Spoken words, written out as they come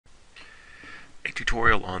a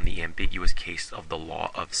tutorial on the ambiguous case of the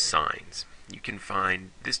law of sines. You can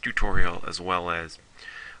find this tutorial as well as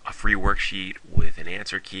a free worksheet with an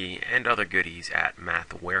answer key and other goodies at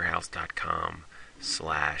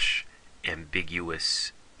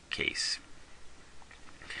mathwarehouse.com/ambiguous case.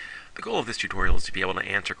 The goal of this tutorial is to be able to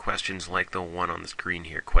answer questions like the one on the screen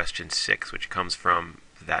here, question 6, which comes from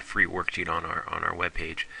that free worksheet on our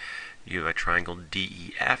webpage. You have a triangle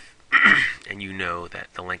DEF, and you know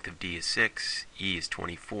that the length of D is 6, E is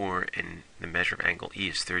 24, and the measure of angle E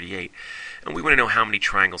is 38. And we want to know how many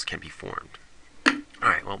triangles can be formed.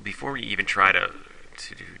 Alright, well, before we even try to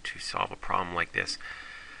solve a problem like this,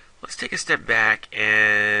 let's take a step back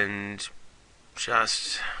and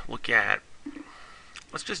just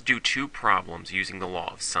let's just do two problems using the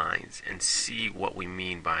law of sines and see what we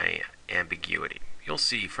mean by ambiguity. You'll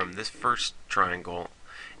see from this first triangle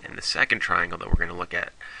and the second triangle that we're going to look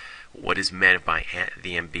at what is meant by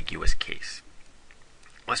the ambiguous case.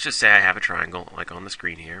 Let's just say I have a triangle like on the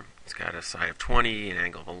screen here. It's got a side of 20, an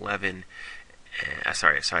angle of 11, a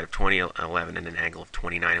side of 20, 11, and an angle of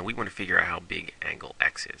 29, and we want to figure out how big angle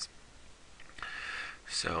X is.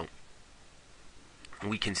 So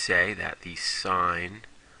we can say that the sine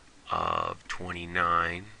of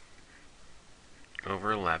 29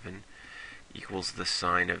 over 11 equals the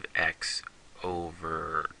sine of X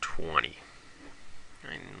over 20.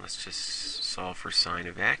 And let's just solve for sine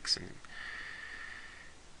of X and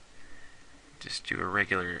just do a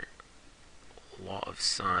regular law of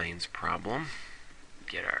sines problem.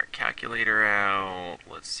 Get our calculator out.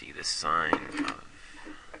 Let's see, the sine of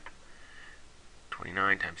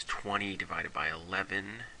 29 times 20 divided by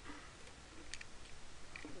 11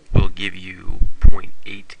 will give you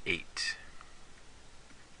 0.88.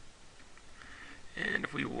 And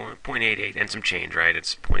if we want 0.88 and some change, right,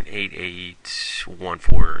 it's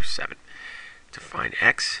 0.88147. To find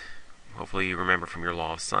X, hopefully you remember from your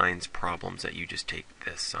law of sines problems that you just take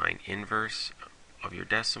the sine inverse of your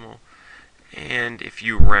decimal, and if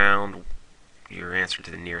you round your answer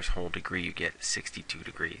to the nearest whole degree, you get 62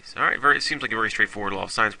 degrees. Alright, it seems like a very straightforward law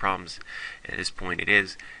of sines problems. At this point it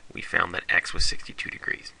is. We found that X was 62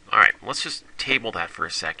 degrees. Alright, let's just table that for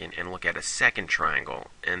a second and look at a second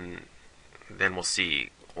triangle, and then we'll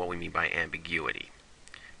see what we mean by ambiguity,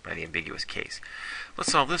 by the ambiguous case.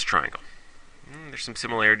 Let's solve this triangle. There's some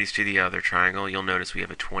similarities to the other triangle. You'll notice we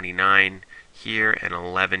have a 29 here and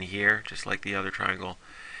 11 here, just like the other triangle.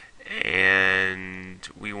 And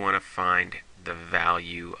we want to find the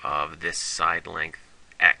value of this side length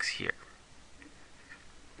X here.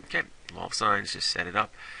 Okay, law of sines, just set it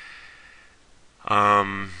up.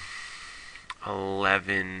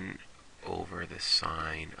 11 over the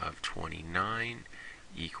sine of 29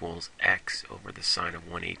 equals X over the sine of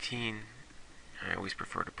 118. I always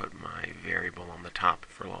prefer to put my variable on the top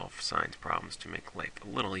for law of sines problems to make life a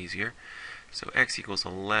little easier. So X equals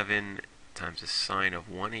 11 times the sine of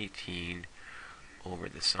 118 over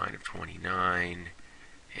the sine of 29.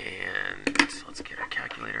 And let's get our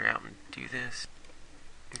calculator out and do this.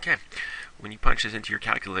 Okay, when you punch this into your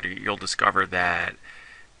calculator, you'll discover that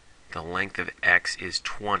the length of X is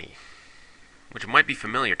 20, which might be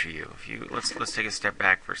familiar to you. Let's take a step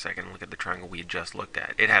back for a second and look at the triangle we had just looked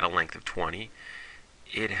at. It had a length of 20.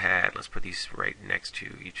 It had, let's put these right next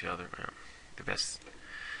to each other. The best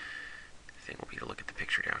thing will be to look at the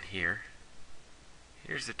picture down here.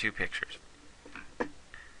 Here's the two pictures.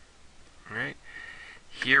 Alright,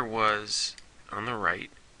 here was, on the right,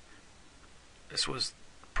 this was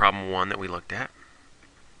problem 1 that we looked at.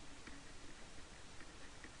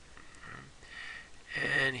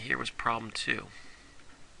 And here was problem 2.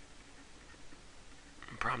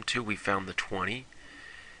 In problem 2 we found the 20.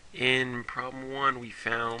 In problem 1 we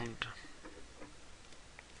found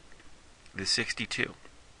the 62.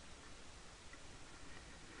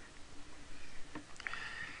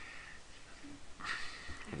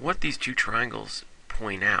 What these two triangles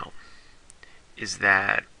point out is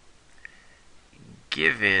that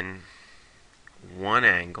given one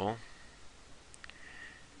angle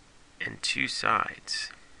and two sides,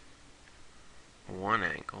 one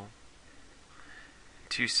angle,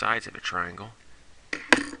 two sides of a triangle,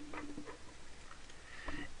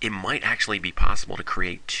 it might actually be possible to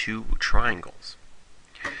create two triangles.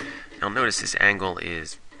 Now notice this angle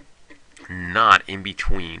is not in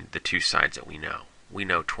between the two sides that we know. We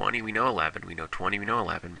know 20, we know 11, we know 20, we know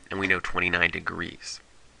 11, and we know 29 degrees.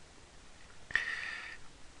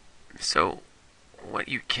 So what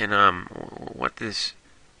this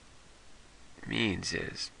means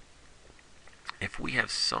is, if we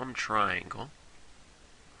have some triangle,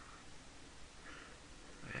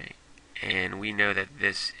 right, and we know that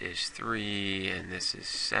this is 3, and this is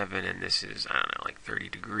 7, and this is, I don't know, like 30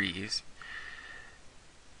 degrees.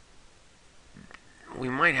 We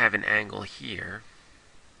might have an angle here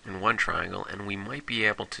in one triangle, and we might be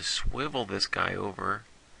able to swivel this guy over,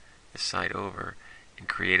 this side over, and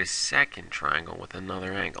create a second triangle with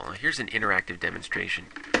another angle. Now here's an interactive demonstration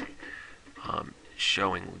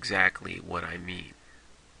showing exactly what I mean.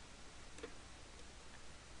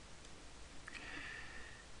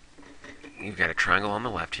 We've got a triangle on the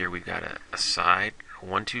left here. We've got a side,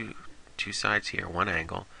 two sides here, one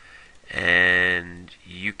angle, and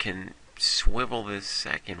you can swivel this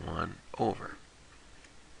second one over.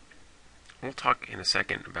 We'll talk in a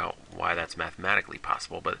second about why that's mathematically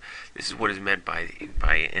possible, but this is what is meant by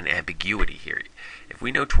an ambiguity here. If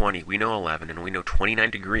we know 20, we know 11, and we know 29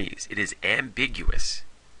 degrees, it is ambiguous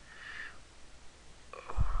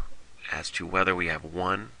as to whether we have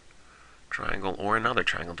one triangle or another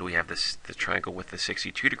triangle. Do we have the triangle with the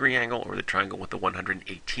 62 degree angle or the triangle with the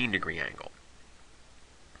 118 degree angle?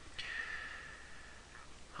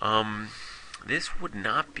 This would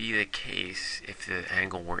not be the case if the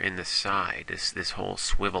angle were in the side. This whole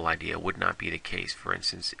swivel idea would not be the case. For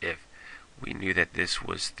instance, if we knew that this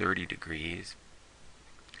was 30 degrees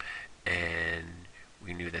and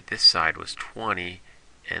we knew that this side was 20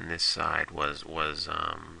 and this side was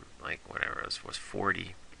like whatever it was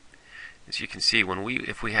 40. As you can see,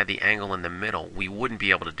 if we had the angle in the middle, we wouldn't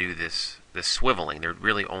be able to do this swiveling. There'd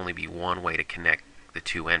really only be one way to connect the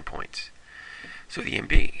two endpoints. So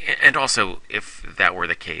and also, if that were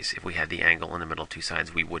the case, if we had the angle in the middle of two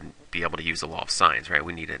sides, we wouldn't be able to use the law of sines, right?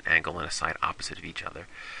 We need an angle and a side opposite of each other.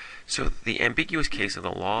 So the ambiguous case of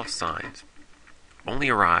the law of sines only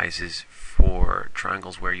arises for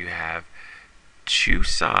triangles where you have two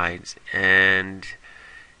sides and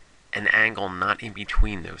an angle not in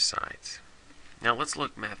between those sides. Now let's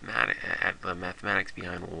look at the mathematics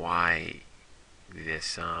behind why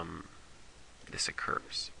this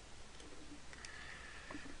occurs.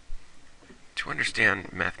 To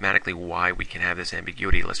understand mathematically why we can have this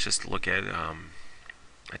ambiguity, let's just look at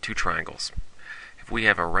two triangles. If we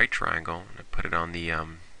have a right triangle, and put it on the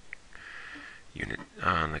unit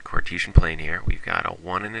on the Cartesian plane here, we've got a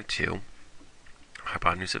 1 and a 2,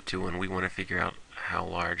 hypotenuse of 2, and we want to figure out how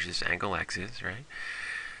large this angle x is, right?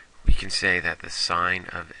 We can say that the sine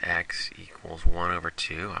of x equals 1 over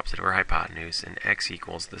 2, opposite of our hypotenuse, and x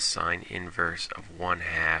equals the sine inverse of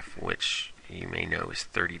 1/2, which you may know is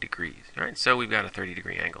 30 degrees. Right? So we've got a 30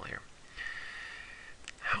 degree angle here.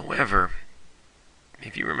 However,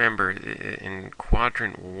 if you remember, in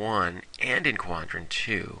quadrant 1 and in quadrant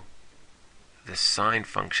 2, the sine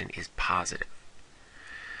function is positive.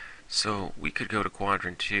 So we could go to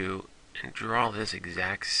quadrant 2 and draw this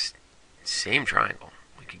exact same triangle.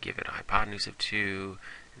 We could give it a hypotenuse of 2,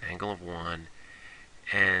 an angle of 1,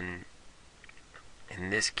 and in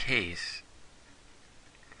this case,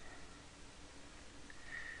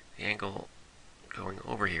 the angle going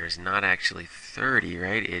over here is not actually 30,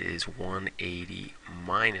 right? It is 180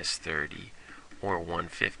 minus 30, or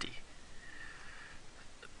 150.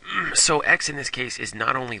 So x in this case is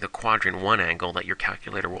not only the quadrant 1 angle that your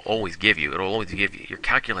calculator will always give you. Your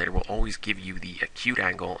calculator will always give you the acute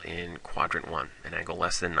angle in quadrant 1, an angle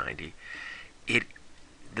less than 90.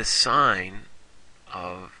 The sine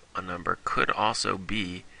of a number could also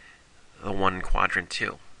be the one in quadrant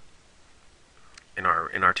 2. In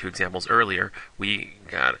our two examples earlier, we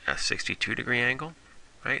got a 62 degree angle,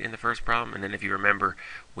 right, in the first problem, and then if you remember,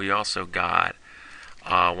 we also got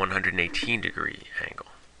a 118 degree angle.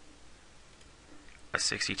 A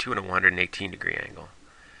 62 and a 118 degree angle.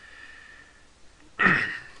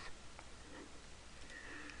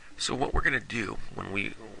 So what we're going to do when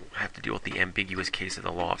we have to deal with the ambiguous case of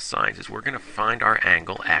the law of sines is we're going to find our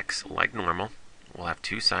angle x like normal. We'll have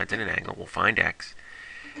two sides and an angle. We'll find x.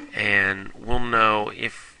 And we'll know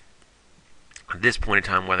if, at this point in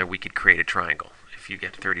time, whether we could create a triangle. If you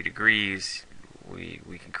get 30 degrees, we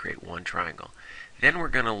can create one triangle. Then we're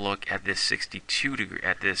going to look at this 62 degree,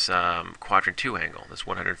 at this quadrant 2 angle, this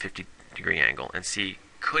 150 degree angle, and see,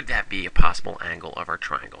 could that be a possible angle of our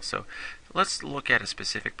triangle? So let's look at a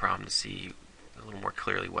specific problem to see a little more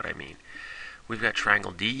clearly what I mean. We've got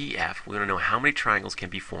triangle DEF. We want to know how many triangles can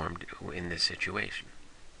be formed in this situation.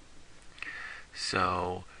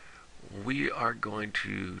 So we are going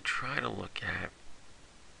to try to look at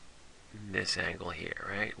this angle here,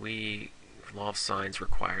 right? Law of sines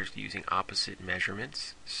requires using opposite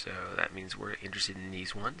measurements, so that means we're interested in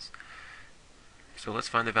these ones. So let's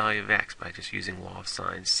find the value of x by just using law of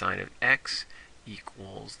sines. Sine of x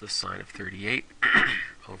equals the sine of 38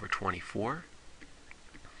 over 24.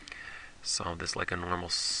 Solve this like a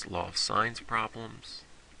normal law of sines problems.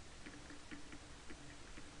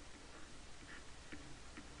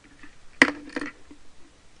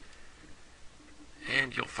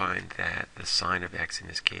 And you'll find that the sine of x in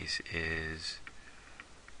this case is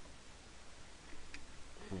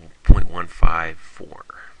 0.154.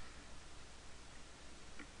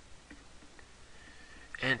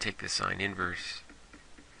 And take the sine inverse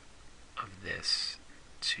of this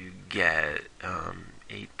to get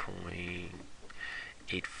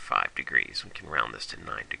 8.85 degrees. We can round this to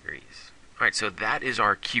 9 degrees. Alright, so that is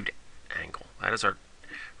our acute angle. That is our,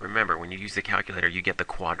 remember, when you use the calculator, you get the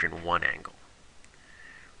quadrant 1 angle.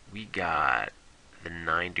 We got the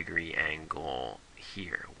 9-degree angle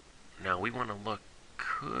here. Now we want to look,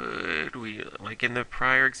 could we, like in the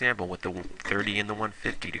prior example with the 30 and the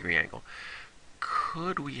 150-degree angle,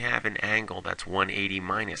 could we have an angle that's 180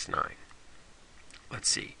 minus 9? Let's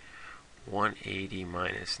see. 180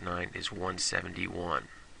 minus 9 is 171.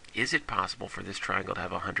 Is it possible for this triangle to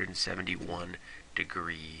have a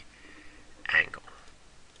 171-degree angle?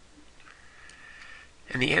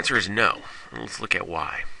 And the answer is no. Let's look at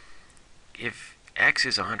why. If x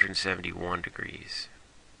is 171 degrees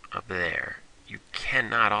up there, you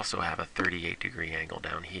cannot also have a 38-degree angle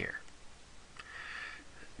down here.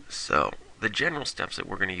 So the general steps that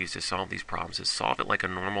we're going to use to solve these problems is solve it like a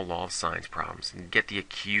normal law of sines problems and get the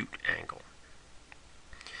acute angle.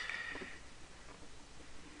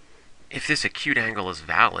 If this acute angle is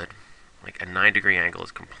valid, like a 9-degree angle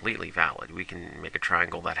is completely valid, we can make a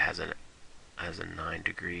triangle that has a 9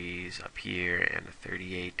 degrees up here and a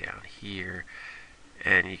 38 down here,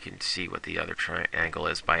 and you can see what the other triangle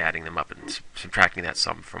is by adding them up and subtracting that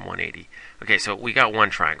sum from 180. Okay, so we got one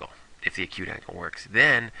triangle if the acute angle works.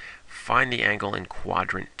 Then find the angle in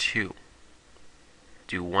quadrant 2.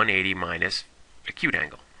 Do 180 minus acute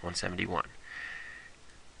angle, 171.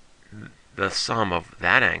 The sum of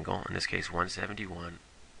that angle, in this case 171,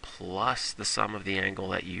 plus the sum of the angle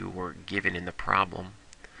that you were given in the problem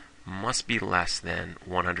must be less than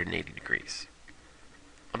 180 degrees.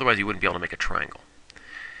 Otherwise you wouldn't be able to make a triangle.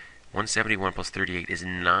 171 plus 38 is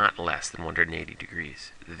not less than 180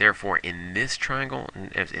 degrees. Therefore, in this triangle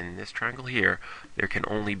here, there can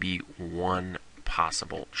only be one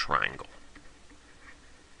possible triangle.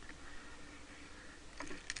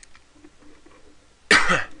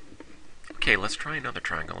 Okay, let's try another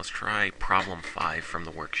triangle. Let's try problem 5 from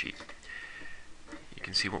the worksheet. You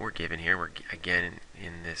can see what we're given here. We're again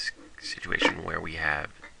in this situation where we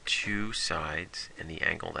have two sides and the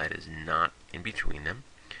angle that is not in between them.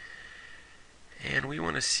 And we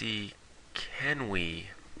want to see, can we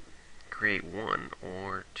create one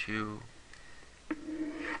or two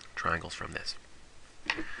triangles from this?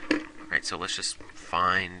 Alright, so let's just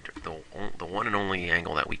find the one and only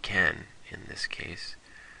angle that we can in this case,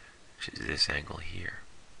 which is this angle here.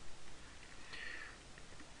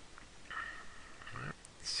 Right,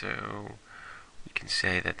 so we can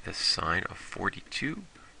say that the sine of 42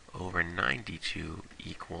 over 92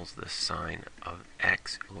 equals the sine of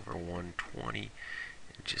x over 120. And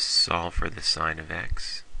just solve for the sine of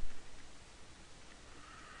x.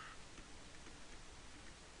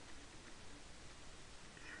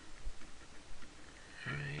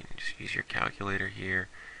 Alright, just use your calculator here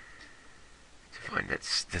to find that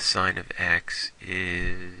the sine of x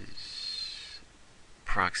is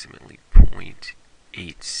approximately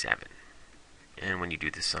 0.87. And when you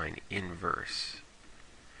do the sine inverse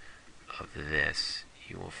of this,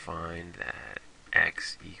 you will find that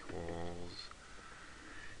x equals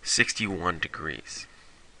 61 degrees.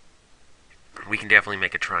 We can definitely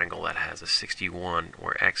make a triangle that has a 61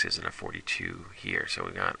 where x isn't a 42 here. So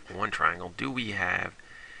we got one triangle. Do we have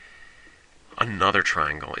another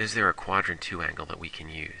triangle? Is there a quadrant 2 angle that we can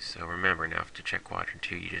use? So remember, now to check quadrant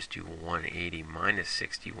 2, you just do 180 minus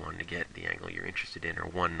 61 to get the angle you're interested in, or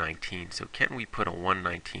 119. So can we put a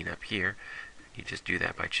 119 up here? You just do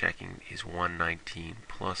that by checking, is 119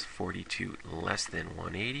 plus 42 less than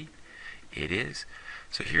 180? It is.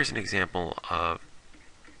 So here's an example of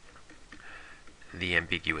the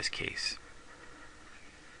ambiguous case.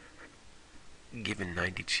 Given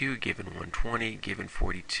 92, given 120, given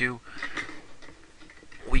 42,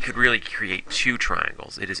 we could really create two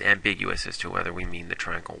triangles. It is ambiguous as to whether we mean the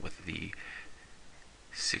triangle with the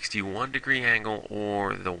 61 degree angle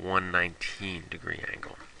or the 119 degree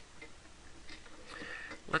angle.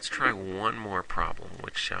 Let's try one more problem,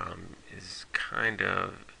 which is kind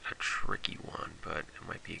of a tricky one, but it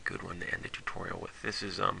might be a good one to end the tutorial with. This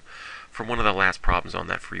is from one of the last problems on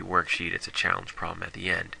that free worksheet. It's a challenge problem at the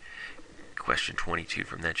end. Question 22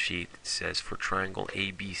 from that sheet says, for triangle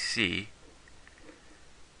ABC,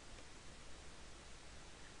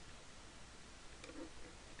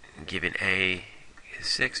 given A is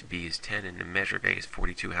 6, B is 10, and the measure of A is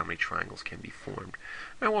 42, how many triangles can be formed?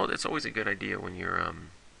 Well, it's always a good idea when you're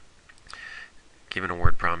given a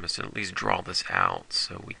word problem is to at least draw this out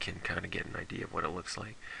so we can kind of get an idea of what it looks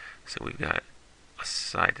like. So we've got a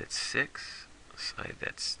side that's 6, a side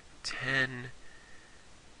that's 10,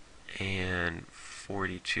 and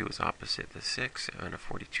 42 is opposite the 6, and a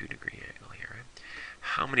 42-degree angle here. Right?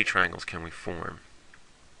 How many triangles can we form?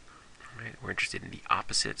 Right, we're interested in the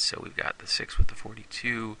opposites, so we've got the 6 with the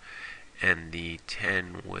 42, and the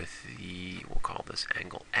 10 with the, we'll call this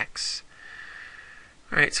angle x.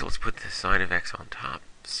 Alright, so let's put the sine of x on top.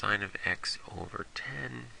 Sine of x over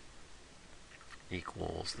 10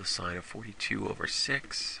 equals the sine of 42 over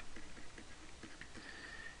 6.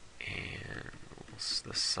 And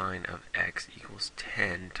the sine of x equals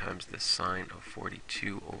 10 times the sine of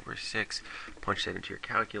 42 over 6. Punch that into your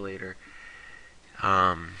calculator.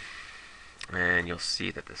 And you'll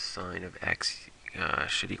see that the sine of x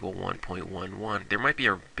should equal 1.11. There might be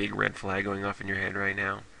a big red flag going off in your head right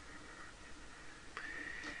now.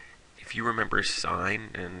 If you remember sine,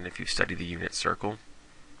 and if you've studied the unit circle,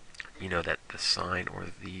 you know that the sine or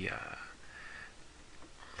the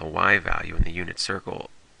y value in the unit circle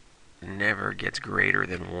never gets greater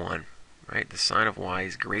than 1. Right? The sine of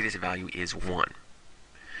y's greatest value is 1.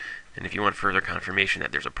 And if you want further confirmation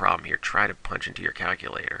that there's a problem here, try to punch into your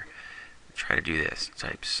calculator. Try to do this.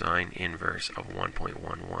 Type sine inverse of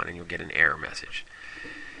 1.11 and you'll get an error message.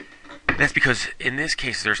 That's because in this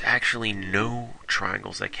case there's actually no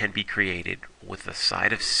triangles that can be created with a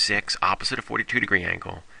side of 6 opposite a 42-degree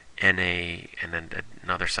angle and then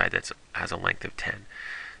another side that has a length of 10.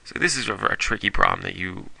 So this is a tricky problem that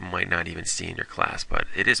you might not even see in your class, but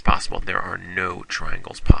it is possible there are no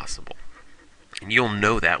triangles possible. And you'll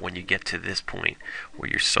know that when you get to this point where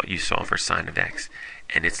you solve for sine of x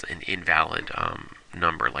and it's an invalid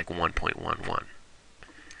number like 1.11.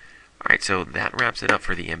 Alright, so that wraps it up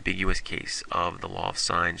for the ambiguous case of the law of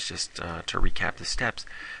sines. Just to recap the steps,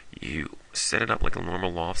 you set it up like a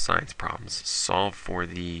normal law of sines problems, solve for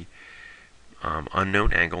the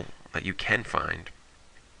unknown angle that you can find.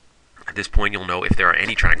 At this point, you'll know if there are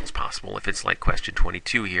any triangles possible. If it's like question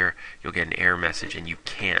 22 here, you'll get an error message and you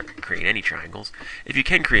can't create any triangles. If you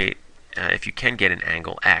can get an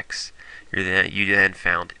angle x, you then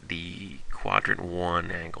found the quadrant 1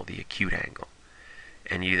 angle, the acute angle.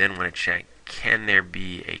 And you then want to check, can there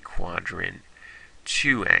be a quadrant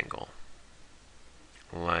 2 angle?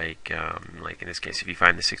 Like in this case, if you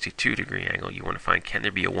find the 62-degree angle, you want to find, can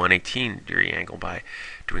there be a 118-degree angle by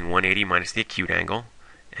doing 180 minus the acute angle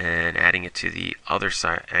and adding it to the other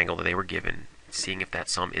side angle that they were given, seeing if that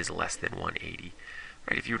sum is less than 180.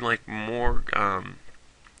 Right? If you'd like more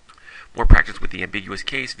practice with the ambiguous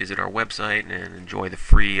case, visit our website and enjoy the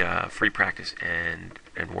free practice and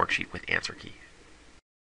worksheet with answer key.